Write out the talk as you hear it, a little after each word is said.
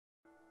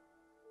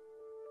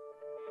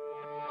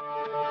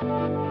Chase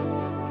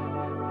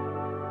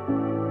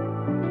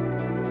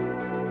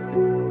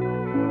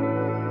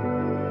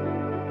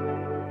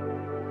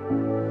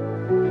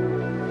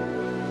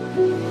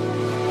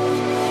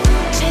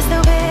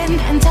the wind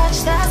and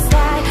touch the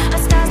sky. A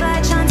star's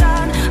light shines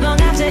on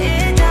long after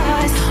it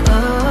dies.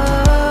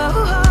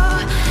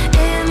 Oh,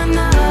 in the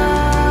night,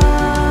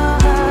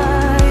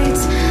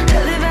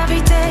 live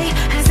every day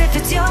as if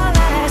it's your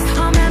last.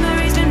 Our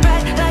memories been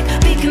bright like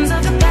beacons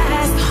of the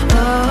past.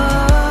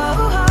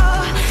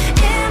 Oh,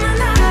 in the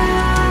night,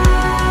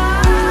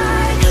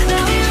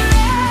 now we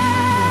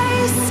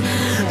race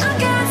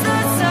against the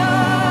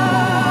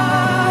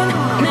sun.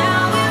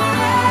 Now we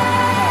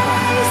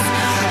race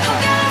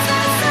against the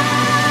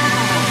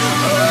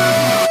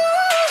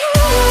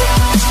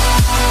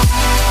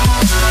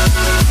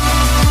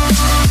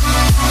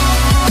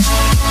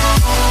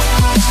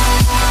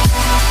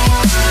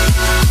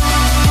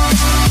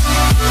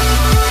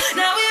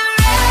Now we race against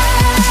the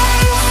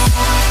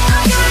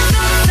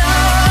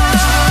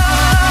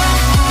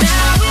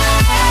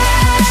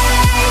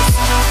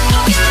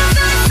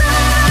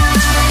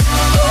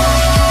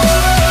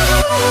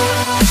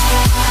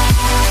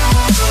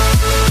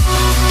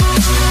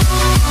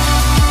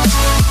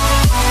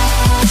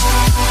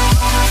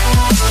Now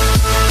we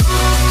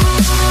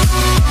race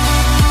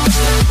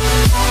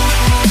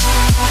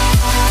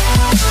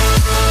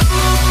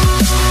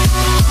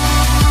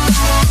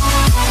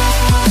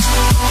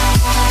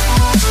against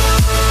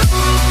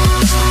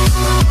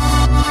the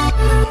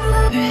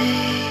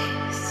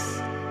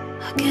race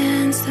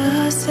against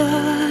the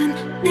sun.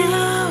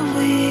 Now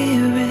we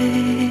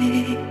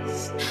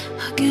race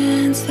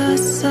against the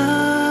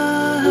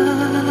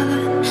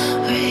sun.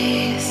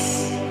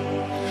 Race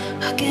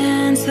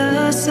against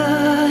the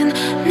sun.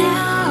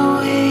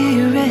 Now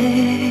we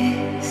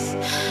race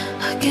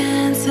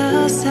against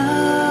the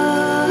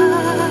sun.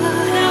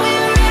 Now we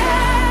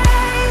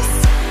race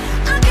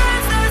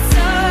against the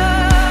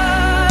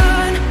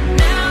sun.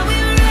 Now we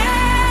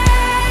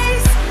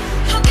race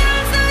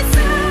against the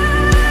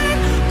sun.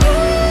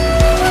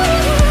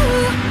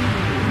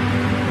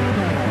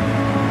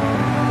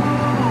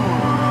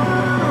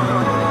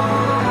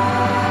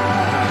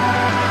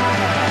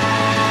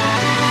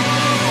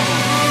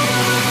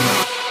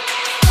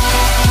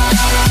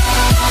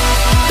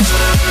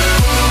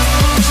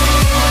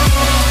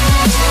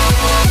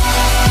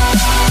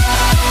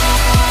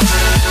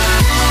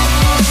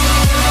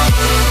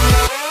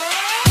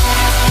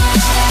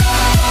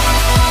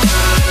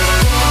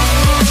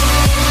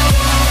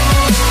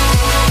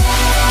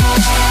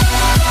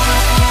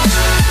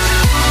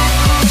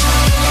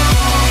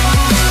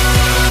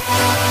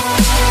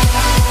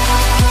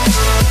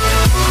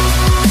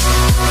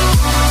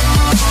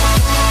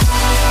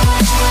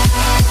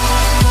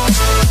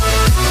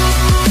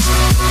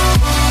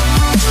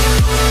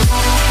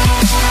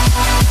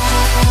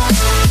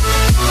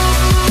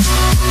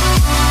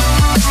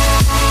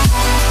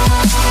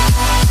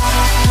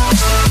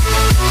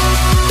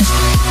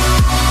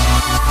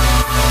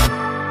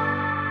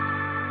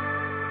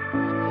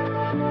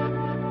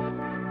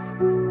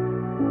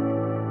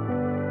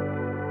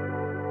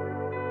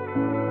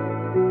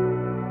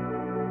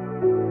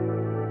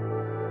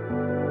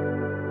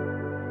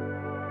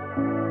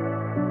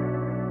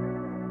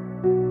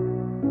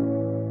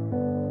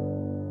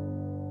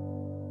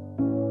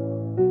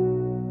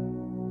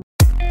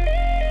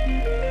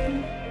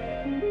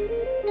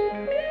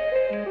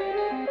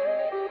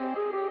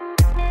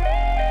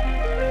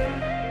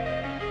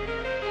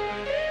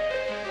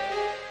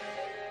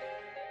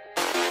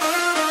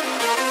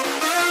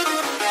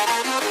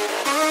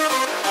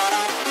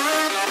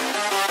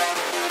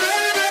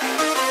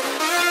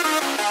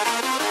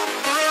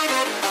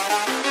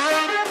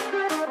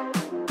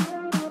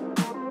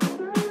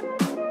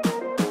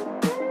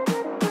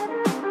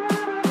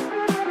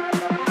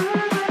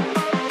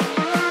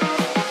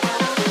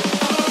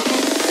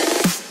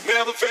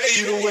 Never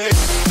fade away.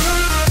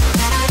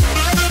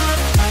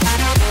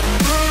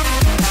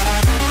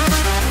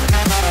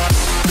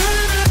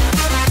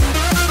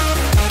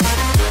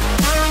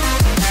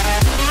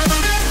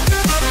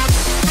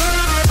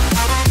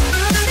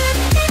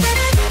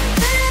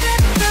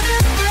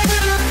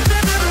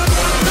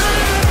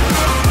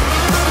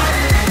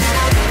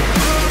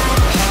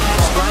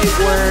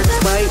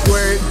 Light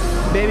work,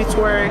 baby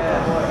twerk,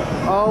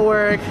 all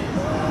work,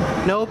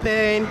 no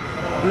pain,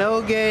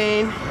 no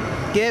gain,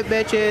 get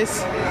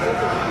bitches,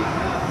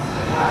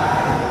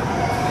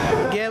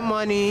 get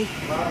money.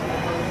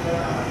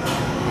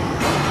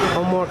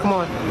 One more, come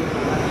on.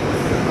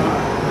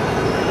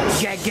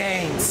 Get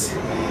gains.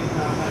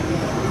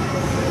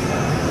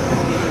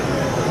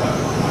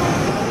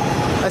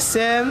 A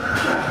sim.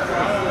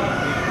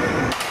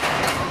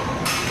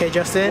 Okay,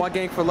 Justin. One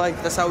gang for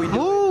life, that's how we do it.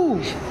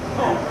 Move!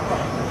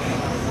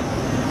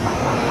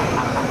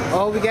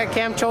 Oh, we got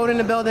Cam Chode in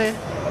the building.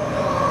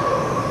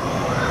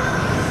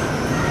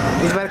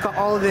 He's about to cut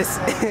all of this.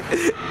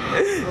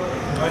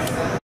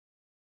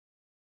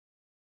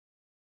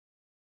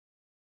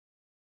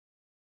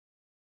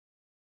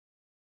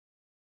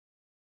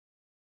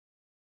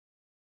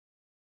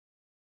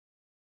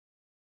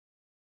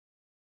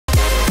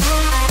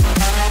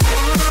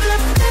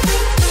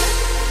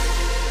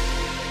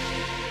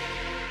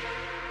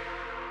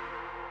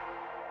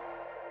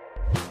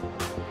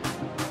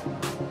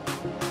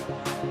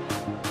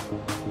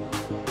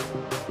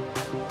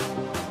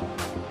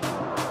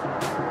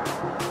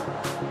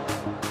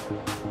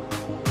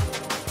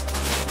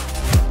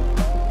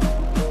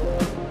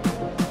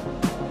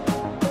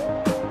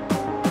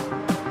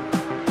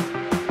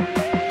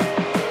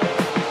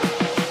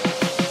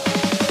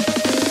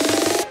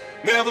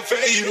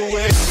 fade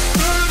away.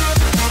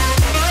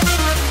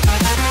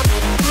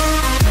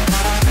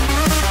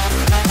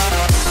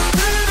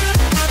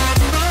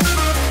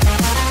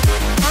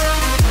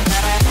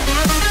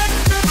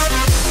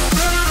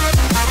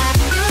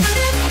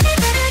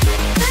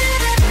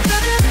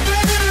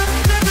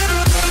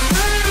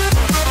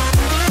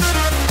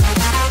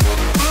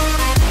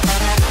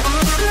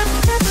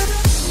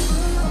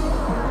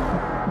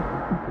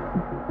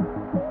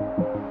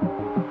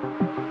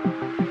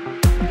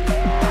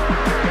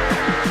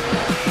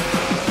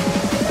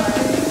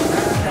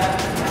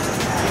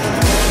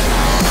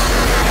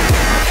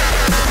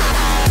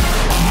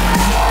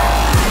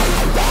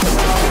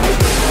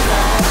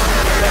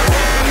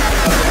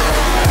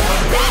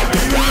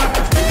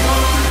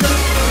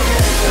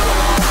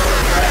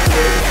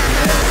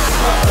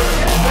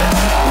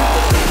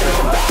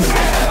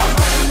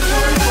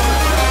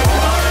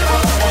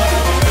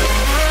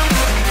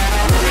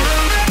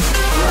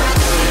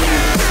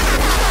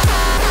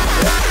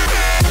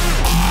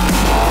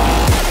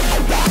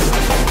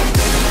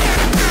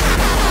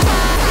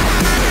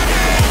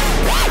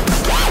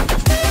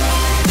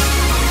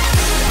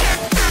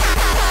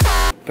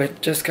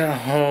 But just got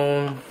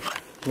home,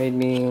 made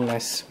me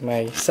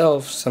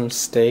myself some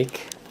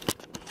steak.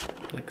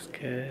 Looks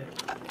good.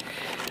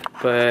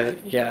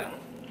 But yeah,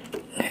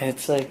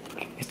 it's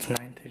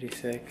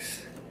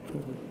 9:36.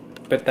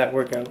 But that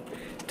workout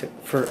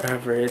took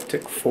forever. It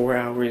took 4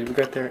 hours. We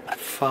got there at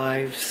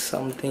 5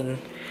 something.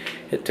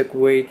 It took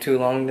way too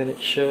long than it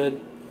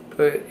should.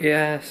 But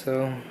yeah,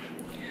 so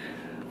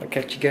I'll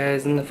catch you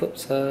guys on the flip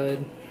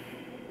side.